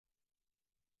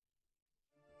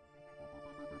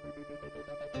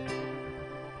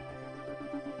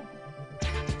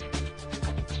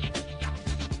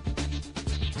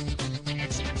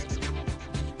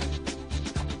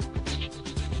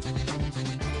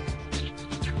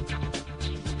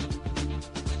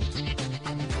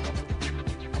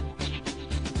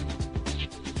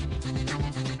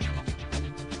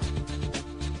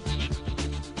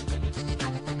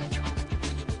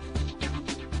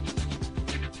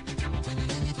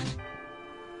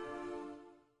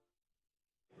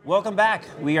Welcome back.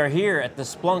 We are here at the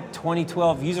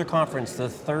Splunk.2012 User Conference, the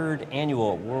third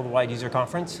annual Worldwide User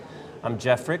Conference. I'm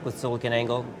Jeff Frick with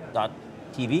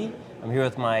SiliconANGLE.tv. I'm here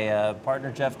with my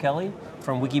partner, Jeff Kelly,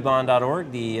 from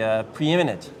Wikibon.org, the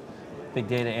preeminent big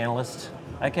data analyst.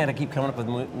 I gotta keep coming up with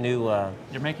new...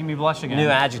 You're making me blush again. New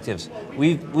adjectives.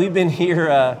 We've been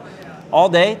here all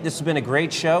day. This has been a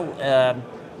great show.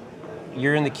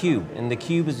 You're in theCUBE, and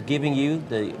theCUBE is giving you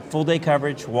the full day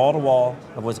coverage, wall to wall,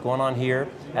 of what's going on here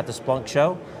at the Splunk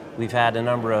show. We've had a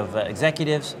number of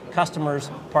executives,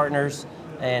 customers, partners,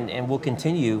 and we'll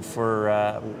continue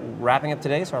for wrapping up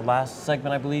today. It's our last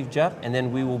segment, I believe, Jeff, and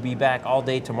then we will be back all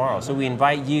day tomorrow. So we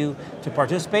invite you to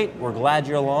participate. We're glad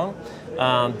you're along.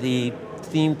 The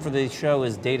theme for the show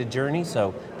is Data Journey,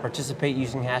 so participate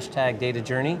using hashtag Data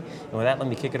Journey. And with that, let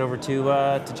me kick it over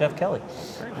to Jeff Kelly.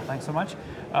 Great, well, thanks so much.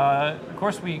 Of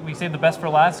course, we saved the best for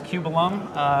last. CUBE alum,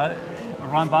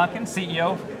 Ron Bodkin,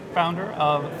 CEO, founder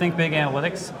of Think Big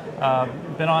Analytics.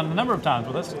 Been on a number of times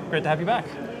with us. Great to have you back.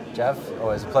 Jeff,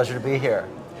 always a pleasure to be here.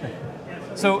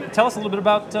 So tell us a little bit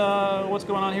about what's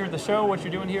going on here at the show, what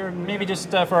you're doing here, and maybe just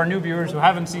for our new viewers who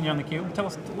haven't seen you on theCUBE, tell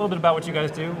us a little bit about what you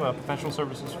guys do, a professional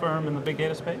services firm in the big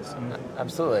data space.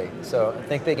 Absolutely. So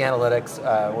Think Big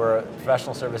Analytics, we're a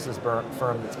professional services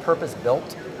firm that's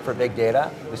purpose-built for big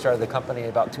data. We started the company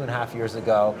about 2.5 years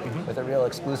ago with a real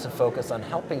exclusive focus on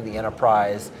helping the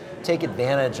enterprise take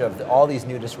advantage of all these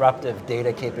new disruptive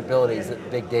data capabilities that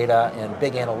big data and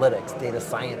big analytics, data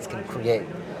science can create.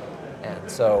 And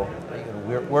so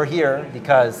we're here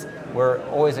because we're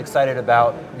always excited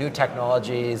about new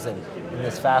technologies, and in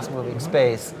this fast-moving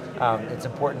space, it's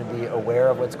important to be aware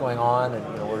of what's going on,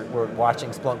 and we're watching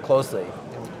Splunk closely.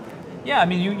 Yeah, I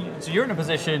mean, so you're in a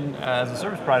position as a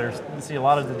service provider to see a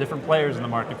lot of the different players in the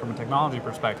market from a technology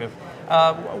perspective.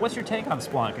 What's your take on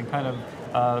Splunk and kind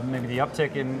of maybe the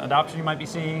uptick in adoption you might be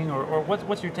seeing, or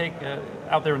what's your take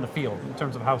out there in the field in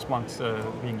terms of how Splunk's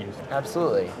being used?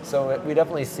 Absolutely. So we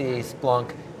definitely see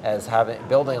Splunk as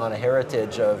building on a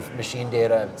heritage of machine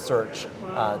data and search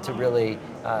to really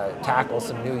tackle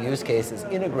some new use cases,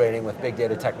 integrating with big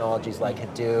data technologies like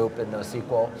Hadoop and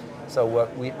NoSQL. So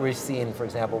what we've seen, for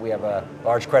example, we have a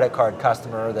large credit card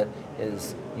customer that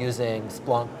is using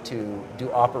Splunk to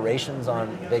do operations on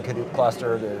a big Hadoop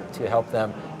cluster to help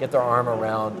them get their arm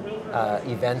around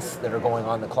events that are going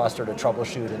on in the cluster to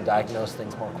troubleshoot and diagnose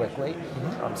things more quickly.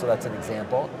 So that's an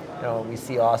example. We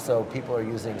see also people are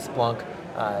using Splunk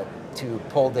to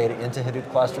pull data into Hadoop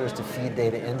clusters, to feed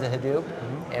data into Hadoop,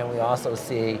 and we also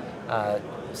see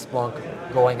Splunk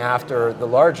going after the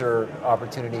larger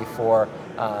opportunity for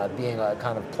being a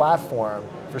kind of platform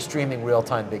for streaming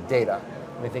real-time big data.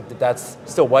 We think that that's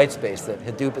still white space, that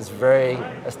Hadoop is very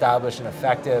established and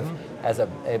effective as a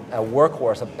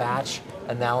workhorse, a batch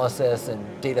analysis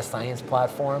and data science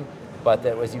platform, but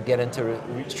that as you get into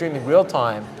streaming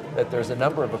real-time, that there's a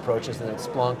number of approaches, and that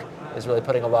Splunk is really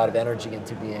putting a lot of energy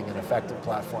into being an effective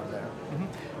platform there.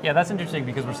 Yeah, that's interesting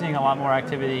because we're seeing a lot more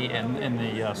activity in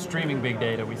the streaming big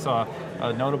data. We saw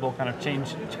a notable kind of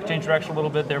change direction a little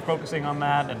bit. They're focusing on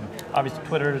that, and obviously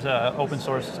Twitter's open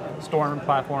source Storm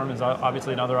platform is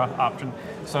obviously another option.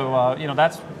 So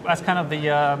that's kind of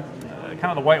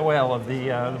the white whale of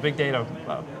the big data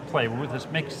play. This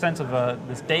makes sense of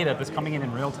this data that's coming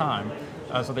in real time,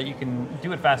 so that you can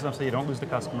do it fast enough so you don't lose the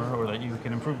customer, or that you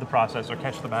can improve the process or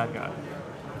catch the bad guy.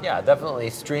 Yeah,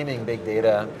 definitely streaming big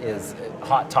data is a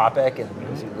hot topic, and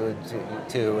as you alluded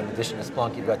to, in addition to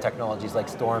Splunk, you've got technologies like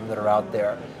Storm that are out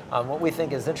there. What we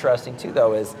think is interesting too,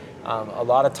 though, is a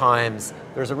lot of times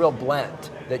there's a real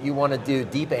blend that you want to do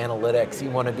deep analytics.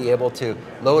 You want to be able to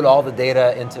load all the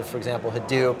data into, for example,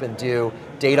 Hadoop and do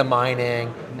data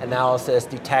mining, analysis,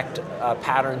 detect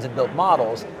patterns and build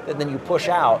models that then you push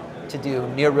out to do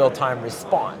near real-time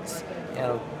response.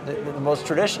 The most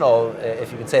traditional,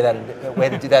 if you can say that, way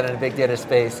to do that in a big data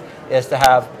space is to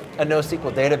have a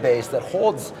NoSQL database that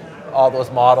holds all those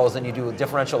models, and you do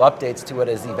differential updates to it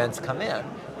as events come in.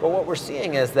 But what we're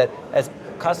seeing is that as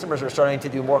customers are starting to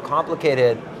do more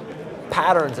complicated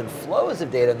patterns and flows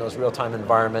of data in those real-time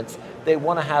environments, they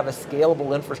want to have a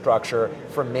scalable infrastructure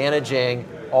for managing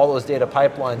all those data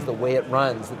pipelines the way it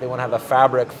runs, that they want to have a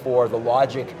fabric for the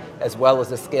logic as well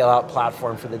as a scale-out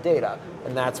platform for the data.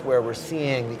 And that's where we're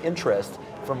seeing the interest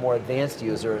from more advanced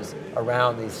users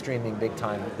around these streaming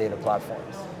big-time data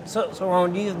platforms. So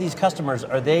when you have these customers,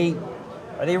 are they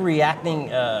reacting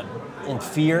in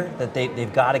fear that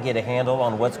they've got to get a handle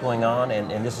on what's going on,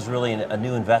 and this is really a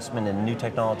new investment in new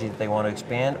technology that they want to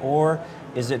expand, or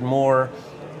is it more,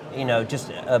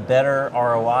 just a better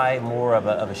ROI, more of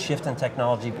a shift in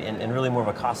technology, and really more of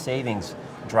a cost savings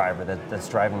driver that's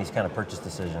driving these kind of purchase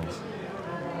decisions?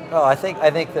 Well, I think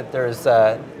that there's,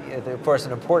 of course,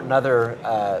 an important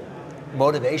other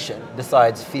motivation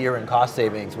besides fear and cost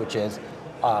savings, which is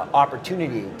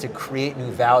opportunity to create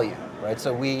new value, right?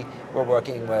 So we're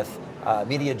working with a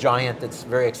media giant that's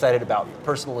very excited about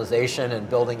personalization and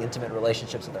building intimate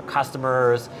relationships with their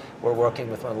customers. We're working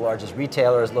with one of the largest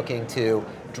retailers looking to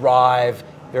drive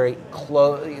very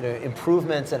close,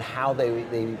 improvements in how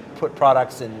they put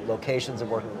products in locations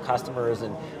and working with customers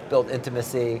and build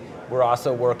intimacy. We're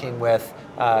also working with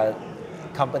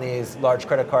companies, large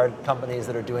credit card companies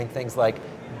that are doing things like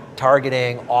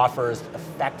targeting offers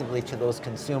effectively to those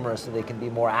consumers so they can be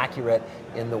more accurate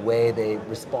in the way they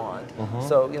respond.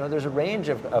 So there's a range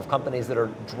of companies that are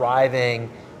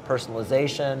driving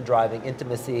personalization, driving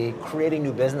intimacy, creating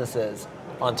new businesses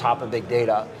on top of big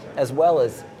data, as well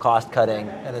as cost cutting,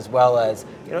 and as well as,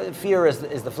 fear is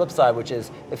the flip side, which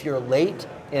is if you're late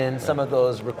in some of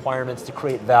those requirements to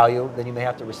create value, then you may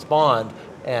have to respond,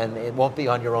 and it won't be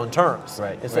on your own terms.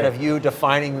 Instead of you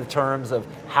defining the terms of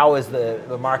how is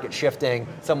the market shifting,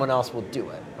 someone else will do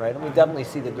it, right? And we definitely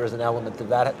see that there's an element of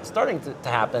that starting to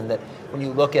happen, that when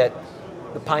you look at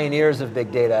the pioneers of big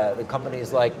data, the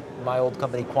companies like my old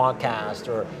company Quantcast,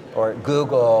 or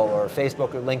Google, or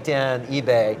Facebook, or LinkedIn,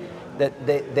 eBay,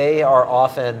 that they are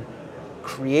often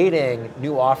creating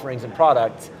new offerings and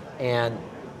products and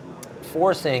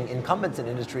forcing incumbents in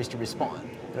industries to respond.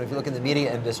 If you look in the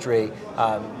media industry,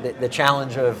 the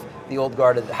challenge of the old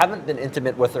guard that haven't been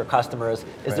intimate with their customers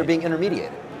is they're being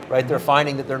intermediated. Right? They're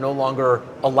finding that they're no longer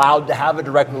allowed to have a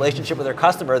direct relationship with their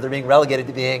customer. They're being relegated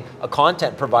to being a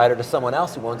content provider to someone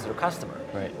else who owns their customer.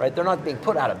 Right? They're not being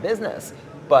put out of business,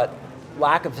 but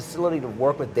lack of facility to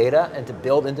work with data and to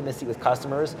build intimacy with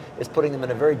customers is putting them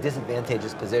in a very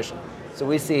disadvantageous position. So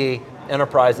we see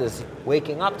enterprises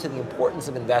waking up to the importance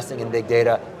of investing in big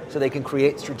data so they can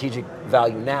create strategic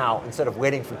value now instead of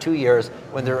waiting for 2 years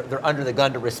when they're under the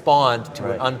gun to respond to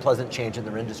an unpleasant change in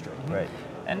their industry.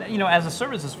 And as a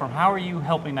services firm, how are you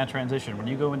helping that transition? When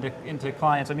you go into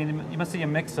clients, I mean, you must see a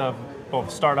mix of both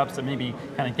startups that maybe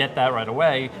kind of get that right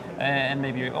away, and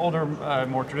maybe older,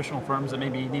 more traditional firms that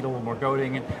maybe need a little more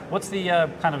goading. And what's the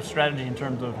kind of strategy in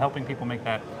terms of helping people make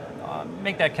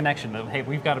that connection of, hey,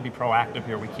 we've got to be proactive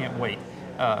here, we can't wait.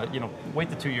 Wait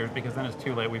the 2 years because then it's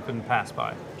too late, we've been passed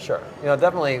by. Sure,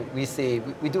 definitely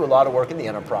we do a lot of work in the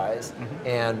enterprise,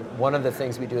 and one of the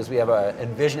things we do is we have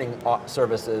envisioning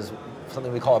services,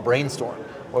 something we call a Brainstorm,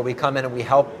 where we come in and we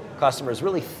help customers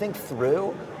really think through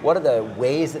what are the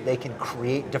ways that they can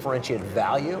create differentiated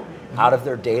value out of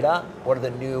their data, what are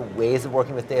the new ways of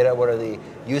working with data, what are the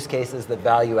use cases that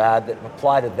value add that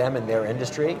apply to them in their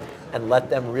industry, and let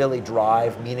them really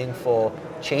drive meaningful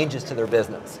changes to their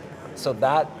business. So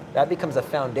that becomes a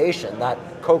foundation, that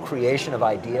co-creation of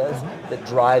ideas that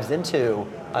drives into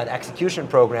an execution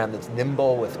program that's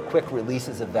nimble with quick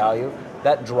releases of value,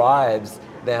 that drives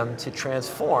them to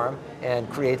transform and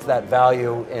creates that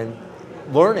value in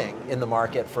learning in the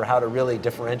market for how to really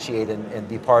differentiate and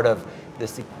be part of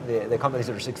the companies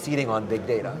that are succeeding on big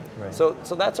data. So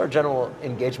that's our general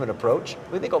engagement approach.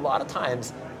 We think a lot of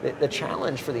times the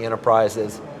challenge for the enterprise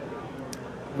is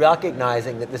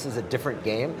recognizing that this is a different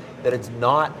game, that it's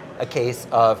not a case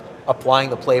of applying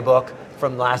the playbook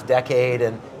from last decade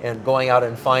and going out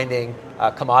and finding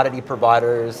commodity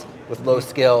providers with low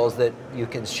skills that you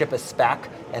can ship a spec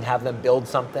and have them build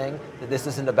something. That this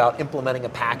isn't about implementing a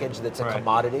package that's a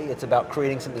commodity. It's about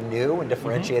creating something new and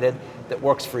differentiated that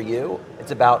works for you.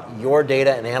 It's about your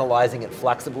data and analyzing it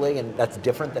flexibly, and that's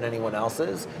different than anyone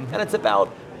else's. And it's about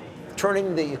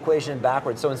turning the equation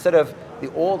backwards. So instead of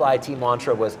the old IT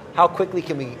mantra was, how quickly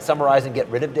can we summarize and get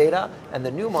rid of data? And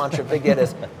the new mantra of big data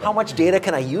is, how much data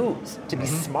can I use to be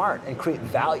smart and create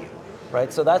value?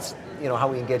 Right? So that's how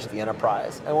we engage with the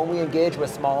enterprise. And when we engage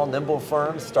with small, nimble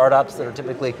firms, startups that are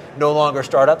typically no longer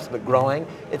startups but growing,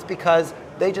 it's because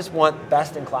they just want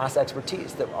best-in-class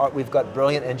expertise. We've got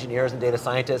brilliant engineers and data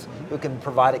scientists who can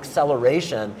provide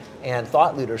acceleration and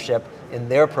thought leadership in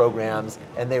their programs,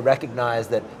 and they recognize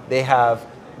that they have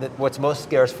that what's most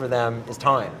scarce for them is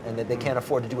time, and that they can't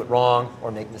afford to do it wrong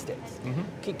or make mistakes.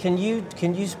 Can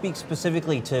you speak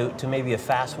specifically to maybe a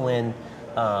fast win,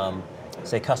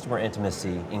 say customer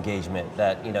intimacy engagement,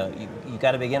 that you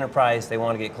got a big enterprise, they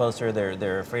want to get closer,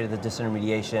 they're afraid of the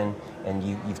disintermediation, and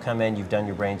you've come in, you've done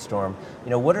your brainstorm.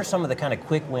 What are some of the kind of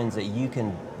quick wins that you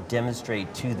can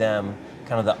demonstrate to them,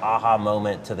 kind of the aha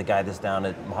moment to the guy that's down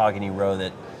at Mahogany Row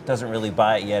that doesn't really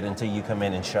buy it yet until you come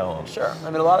in and show them? Sure,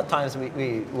 I mean a lot of times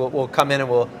we'll come in and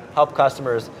we'll help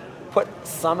customers put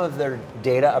some of their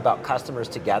data about customers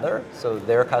together, so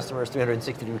their customers,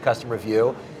 360-degree customer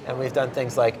view, and we've done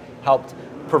things like helped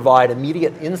provide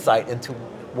immediate insight into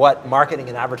what marketing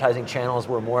and advertising channels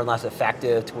were more and less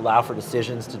effective to allow for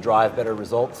decisions to drive better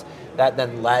results. That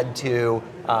then led to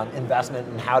investment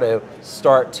in how to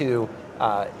start to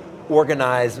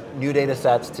organize new data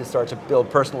sets to start to build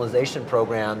personalization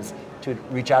programs to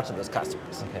reach out to those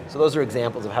customers. Okay. So those are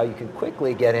examples of how you can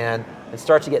quickly get in and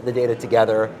start to get the data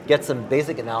together, get some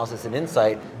basic analysis and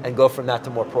insight, and go from that to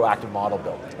more proactive model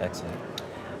building. Excellent.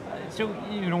 So,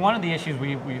 one of the issues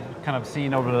we've kind of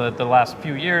seen over the last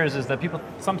few years is that people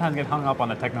sometimes get hung up on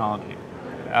the technology.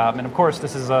 And of course,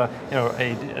 this is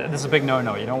this is a big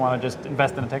no-no. You don't want to just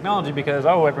invest in a technology because,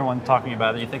 oh, everyone's talking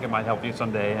about it, you think it might help you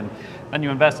someday, and then you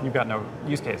invest and you've got no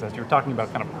use case. As you're talking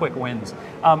about kind of quick wins.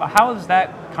 How has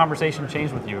that conversation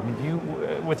changed with you? I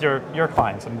mean, with your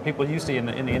clients and the people you see in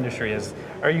the industry,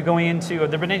 are you going into, have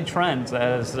there been any trends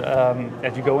as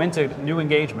you go into new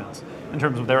engagements in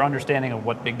terms of their understanding of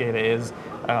what big data is?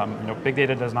 Big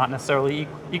data does not necessarily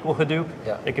equal Hadoop.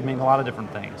 Yeah. It can mean a lot of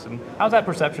different things. And how's that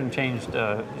perception changed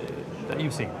that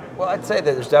you've seen? Well, I'd say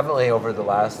that there's definitely, over the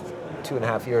last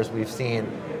 2.5 years, we've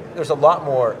seen there's a lot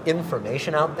more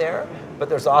information out there, but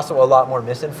there's also a lot more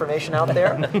misinformation out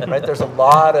there, right? There's a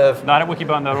lot of... Not at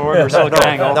wikibon.org or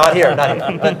SiliconANGLE. Not here,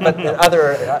 but in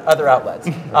other outlets.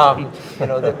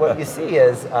 What you see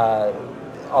is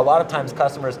a lot of times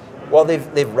customers, while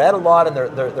they've read a lot and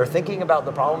they're thinking about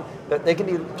the problem, they can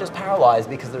be just paralyzed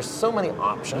because there's so many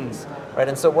options, right?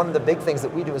 And so one of the big things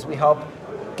that we do is we help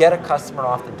get a customer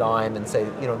off the dime and say,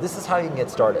 this is how you can get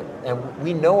started. And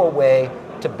we know a way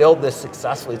to build this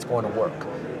successfully, it's going to work.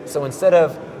 So instead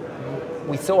of,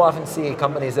 we so often see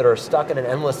companies that are stuck in an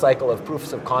endless cycle of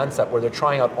proofs of concept where they're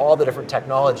trying out all the different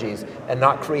technologies and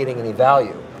not creating any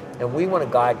value. And we want to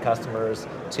guide customers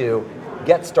to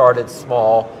get started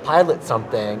small, pilot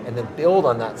something, and then build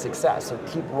on that success. So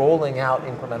keep rolling out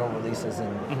incremental releases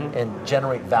and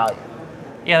generate value.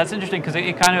 Yeah, that's interesting because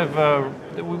it kind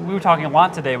of, we were talking a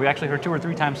lot today. We actually heard 2 or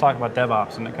 3 times talk about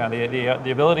DevOps and kind of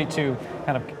the ability to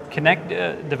kind of connect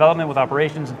development with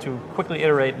operations and to quickly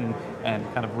iterate and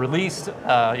kind of release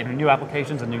new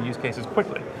applications and new use cases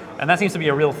quickly. And that seems to be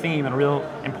a real theme and a real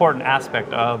important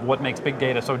aspect of what makes big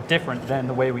data so different than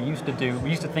the way we used to do.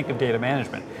 We used to think of data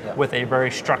management with a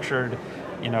very structured,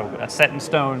 a set in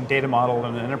stone data model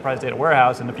and an enterprise data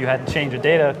warehouse. And if you had to change a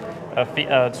data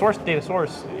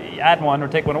source, add one or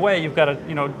take one away, you've got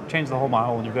to change the whole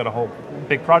model, and you've got a whole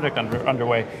big project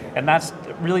underway. And that's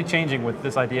really changing with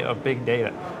this idea of big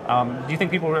data. Do you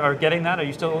think people are getting that? Are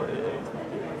you still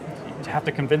have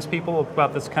to convince people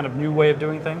about this kind of new way of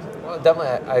doing things? Well,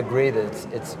 definitely, I agree that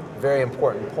it's a very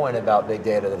important point about big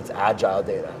data, that it's agile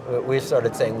data. We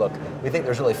started saying, look, we think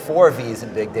there's really 4 V's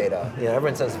in big data.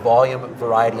 Everyone says volume,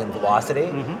 variety, and velocity,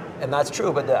 and that's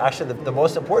true, but actually the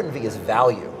most important V is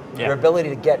value. Yeah. Your ability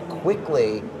to get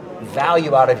quickly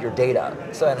value out of your data.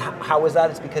 So, and how is that?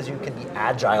 It's because you can be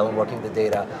agile in working with the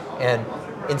data, and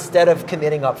instead of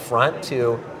committing up front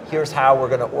to here's how we're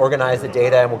going to organize the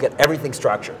data and we'll get everything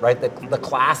structured, right? The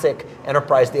classic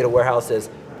enterprise data warehouse is,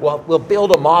 well, we'll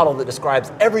build a model that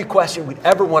describes every question we'd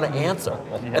ever want to answer.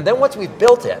 And then once we've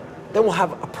built it, then we'll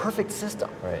have a perfect system.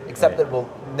 Right, except that we'll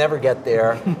never get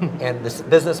there, and this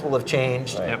business will have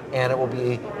changed, and it will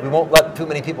be, we won't let too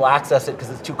many people access it because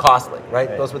it's too costly, right?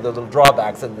 Those were the little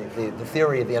drawbacks in the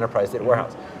theory of the enterprise data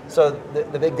warehouse. So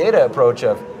the big data approach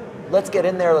of, let's get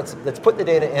in there, let's put the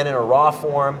data in a raw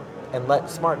form, and let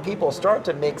smart people start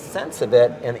to make sense of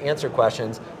it and answer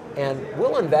questions, and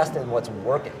we'll invest in what's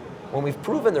working. When we've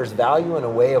proven there's value in a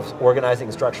way of organizing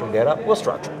and structuring data, we'll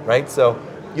structure, right? So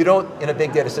you don't, in a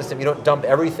big data system, you don't dump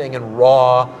everything in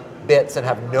raw bits and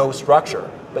have no structure,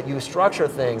 but you structure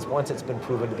things once it's been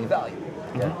proven to be valuable.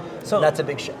 So and that's a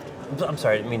big shift. I'm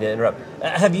sorry, I didn't mean to interrupt.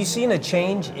 Have you seen a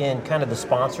change in kind of the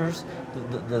sponsors,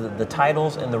 the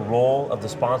titles and the role of the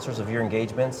sponsors of your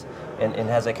engagements, and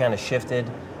has it kind of shifted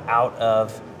out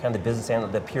of kind of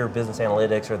the pure business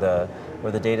analytics or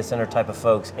the data center type of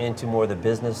folks into more the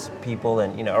business people?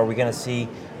 And are we going to see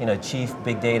chief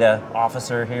big data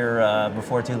officer here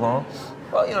before too long?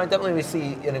 Well, definitely we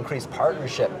see an increased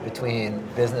partnership between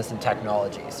business and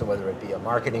technology. So whether it be a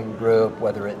marketing group,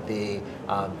 whether it be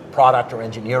product or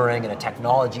engineering in a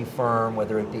technology firm,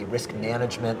 whether it be risk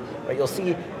management, right? You'll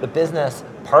see the business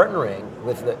partnering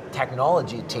with the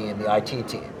technology team, the IT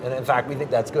team. And in fact, we think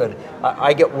that's good.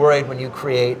 I get worried when you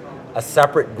create a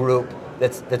separate group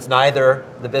that's neither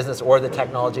the business or the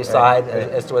technology side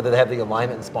as to whether they have the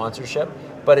alignment and sponsorship.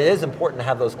 But it is important to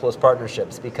have those close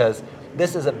partnerships, because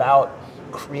this is about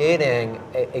creating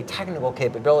a technical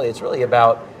capability. It's really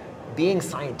about being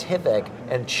scientific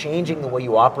and changing the way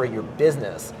you operate your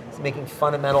business. It's making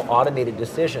fundamental automated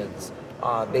decisions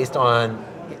based on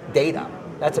data.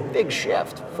 that's a big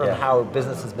shift from how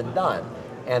business has been done.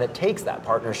 And it takes that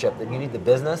partnership that you need the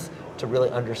business to really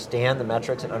understand the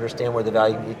metrics and understand where the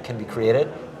value can be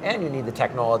created, and you need the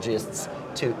technologists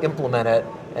to implement it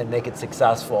and make it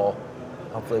successful,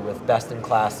 hopefully with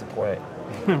best-in-class support.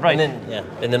 Right.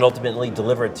 And then ultimately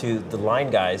deliver it to the line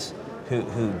guys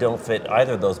who don't fit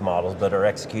either of those models, but are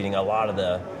executing a lot of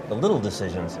the little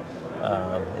decisions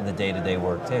in the day-to-day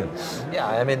work too. Yeah,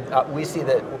 I mean, we see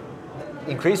that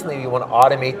increasingly you want to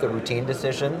automate the routine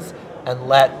decisions and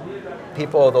let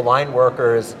people, the line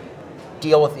workers,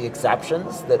 deal with the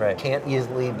exceptions that can't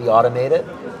easily be automated.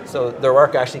 So their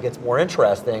work actually gets more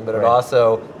interesting, but it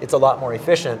also, it's a lot more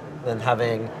efficient than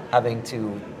having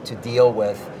to deal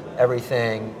with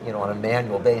everything, you know, on a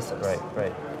manual basis.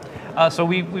 Right. So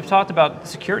we've talked about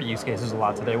security use cases a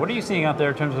lot today. What are you seeing out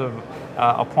there in terms of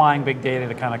applying big data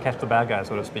to kind of catch the bad guys,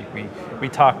 so to speak? We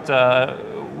talked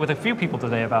with a few people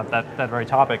today about that very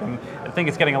topic, and I think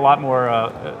it's getting a lot more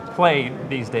play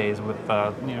these days with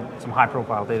you know, some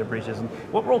high-profile data breaches. And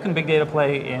what role can big data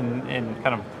play in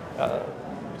kind of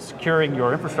securing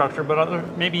your infrastructure,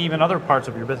 but maybe even other parts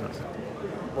of your business?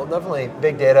 Well, definitely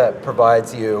big data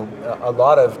provides you a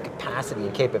lot of capacity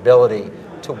and capability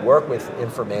to work with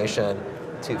information,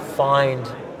 to find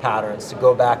patterns, to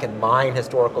go back and mine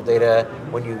historical data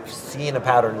when you've seen a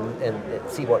pattern and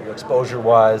see what your exposure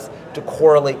was, to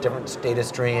correlate different data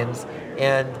streams,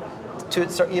 and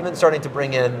to even starting to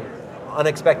bring in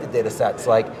unexpected data sets,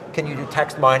 like can you do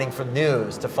text mining from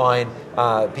news to find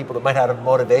people that might have a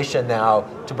motivation now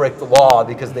to break the law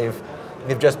because they've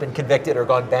just been convicted or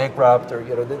gone bankrupt, or,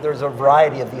 you know, there's a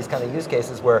variety of these kind of use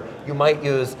cases where you might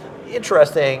use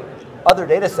interesting other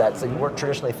data sets that you weren't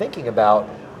traditionally thinking about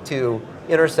to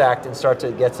intersect and start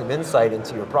to get some insight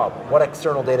into your problem. What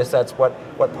external data sets, what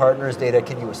partners' data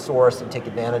can you source and take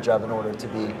advantage of in order to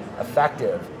be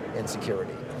effective in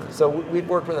security? So we've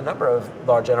worked with a number of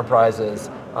large enterprises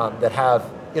that have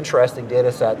interesting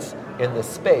data sets in this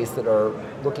space that are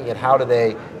looking at how do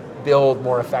they build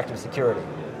more effective security.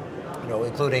 You know,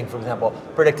 including, for example,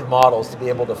 predictive models to be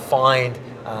able to find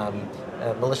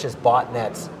malicious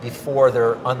botnets before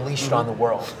they're unleashed on the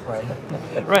world, right?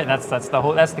 Right, that's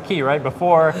the key, right?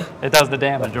 Before it does the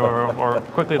damage, or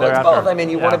quickly thereafter. It's both. I mean,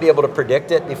 you want to be able to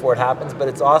predict it before it happens, but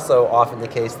it's also often the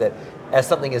case that as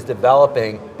something is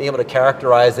developing, being able to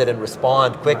characterize it and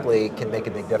respond quickly can make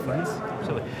a big difference.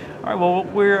 Absolutely. All right, well,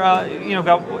 we're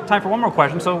got time for one more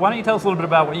question. So why don't you tell us a little bit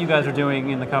about what you guys are doing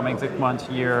in the coming 6 months,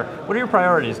 year? What are your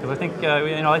priorities? Because I think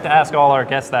I like to ask all our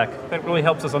guests that. That really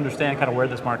helps us understand kind of where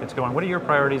this market's going. What are your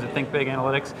priorities at Think Big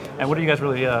Analytics, and what are you guys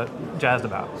really jazzed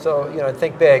about? So, you know, at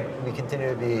Think Big, we continue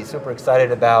to be super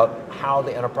excited about how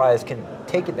the enterprise can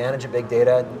take advantage of big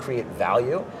data and create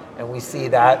value. And we see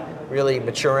that really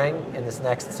maturing in this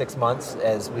next 6 months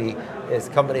as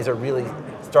companies are really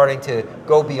starting to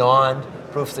go beyond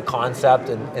proofs of concept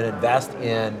and invest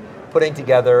in putting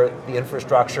together the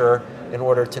infrastructure in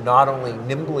order to not only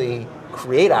nimbly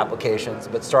create applications,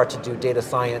 but start to do data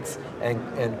science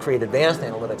and create advanced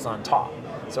analytics on top.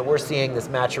 So we're seeing this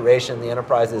maturation. The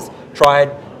enterprises tried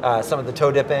some of the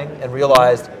toe dipping and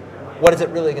realized, what is it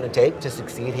really going to take to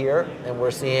succeed here? And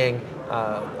we're seeing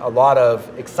a lot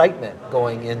of excitement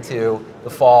going into the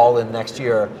fall and next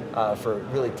year for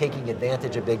really taking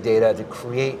advantage of big data to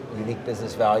create unique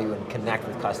business value and connect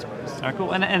with customers. All right,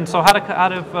 cool. And so how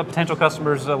do potential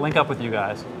customers link up with you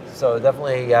guys? So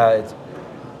definitely,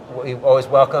 we always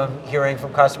welcome hearing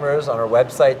from customers on our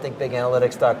website,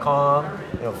 thinkbiganalytics.com.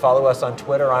 You know, follow us on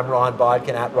Twitter. I'm Ron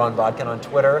Bodkin, at Ron Bodkin on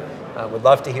Twitter. Would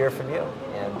love to hear from you,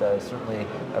 and certainly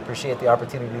appreciate the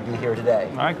opportunity to be here today.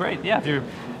 All right, great. Yeah, if you're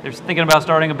thinking about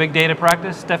starting a big data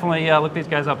practice, definitely look these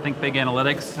guys up, Think Big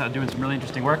Analytics, doing some really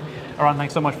interesting work. Ron,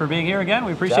 thanks so much for being here again.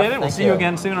 We appreciate Jeff, it. We'll see you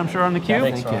again soon, I'm sure, on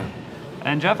theCUBE. Thank you.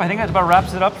 And Jeff, I think that about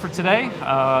wraps it up for today.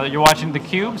 You're watching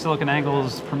theCUBE,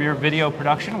 SiliconANGLE's premier video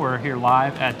production. We're here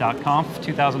live at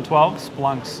 .conf2012,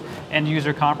 Splunk's end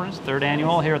user conference, 3rd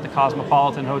annual here at the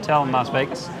Cosmopolitan Hotel in Las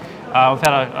Vegas. We've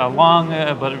had a long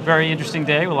but a very interesting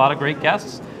day with a lot of great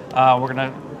guests. We're going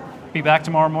to be back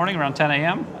tomorrow morning around 10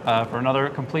 a.m. For another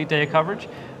complete day of coverage.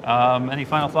 Any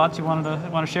final thoughts you want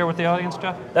to share with the audience,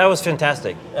 Jeff? That was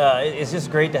fantastic. It's just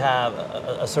great to have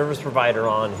a service provider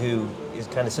on who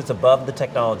kind of sits above the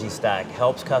technology stack,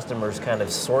 helps customers kind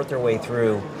of sort their way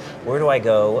through, where do I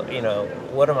go, you know,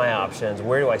 what are my options,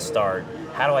 where do I start,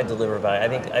 how do I deliver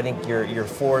value? I think your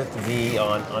 4th V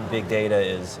on big data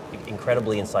is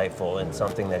incredibly insightful and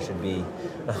something that should be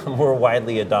more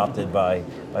widely adopted by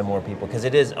more people, because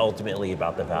it is ultimately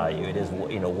about the value. It is,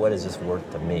 you know, what is this worth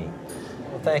to me?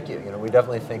 Well, thank you. We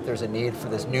definitely think there's a need for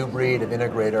this new breed of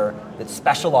integrator that's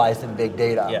specialized in big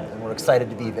data, and we're excited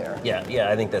to be there. Yeah,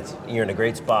 I think you're in a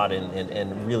great spot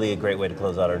and really a great way to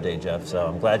close out our day, Jeff. So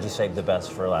I'm glad you saved the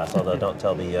best for last. Although don't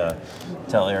tell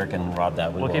Eric and Rob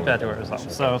that. We'll keep that to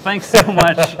ourselves. So thanks so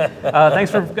much.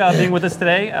 Thanks for being with us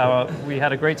today. We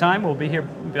had a great time. We'll be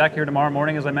back here tomorrow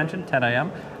morning, as I mentioned, 10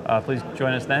 a.m. Please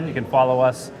join us then. You can follow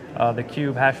us.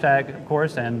 TheCube hashtag, of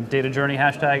course, and Data Journey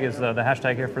hashtag is the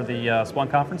hashtag here for the Splunk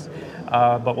conference.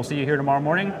 But we'll see you here tomorrow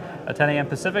morning at 10 a.m.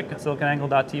 Pacific at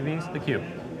SiliconANGLE.tv's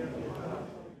theCUBE.